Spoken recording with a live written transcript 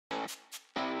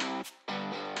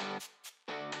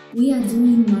We are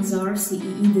doing Mazars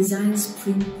CEE Design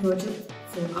Sprint project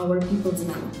for our people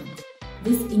development.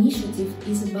 This initiative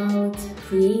is about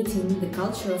creating the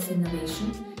culture of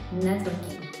innovation,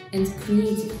 networking, and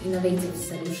creative innovative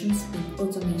solutions in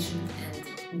automation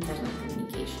and internal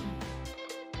communication.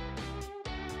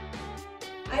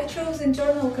 I chose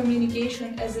internal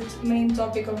communication as its main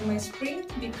topic of my sprint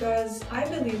because I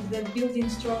believe that building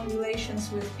strong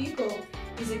relations with people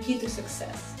is a key to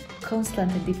success.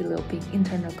 Constantly developing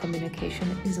internal communication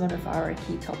is one of our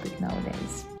key topics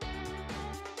nowadays.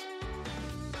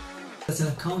 As an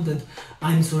accountant,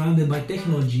 I'm surrounded by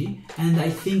technology, and I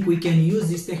think we can use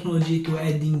this technology to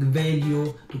adding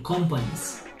value to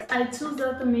companies. I choose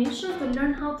automation to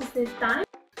learn how to save time.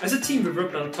 As a team, we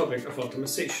worked on the topic of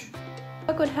automation.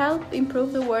 I could help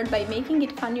improve the world by making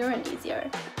it funnier and easier.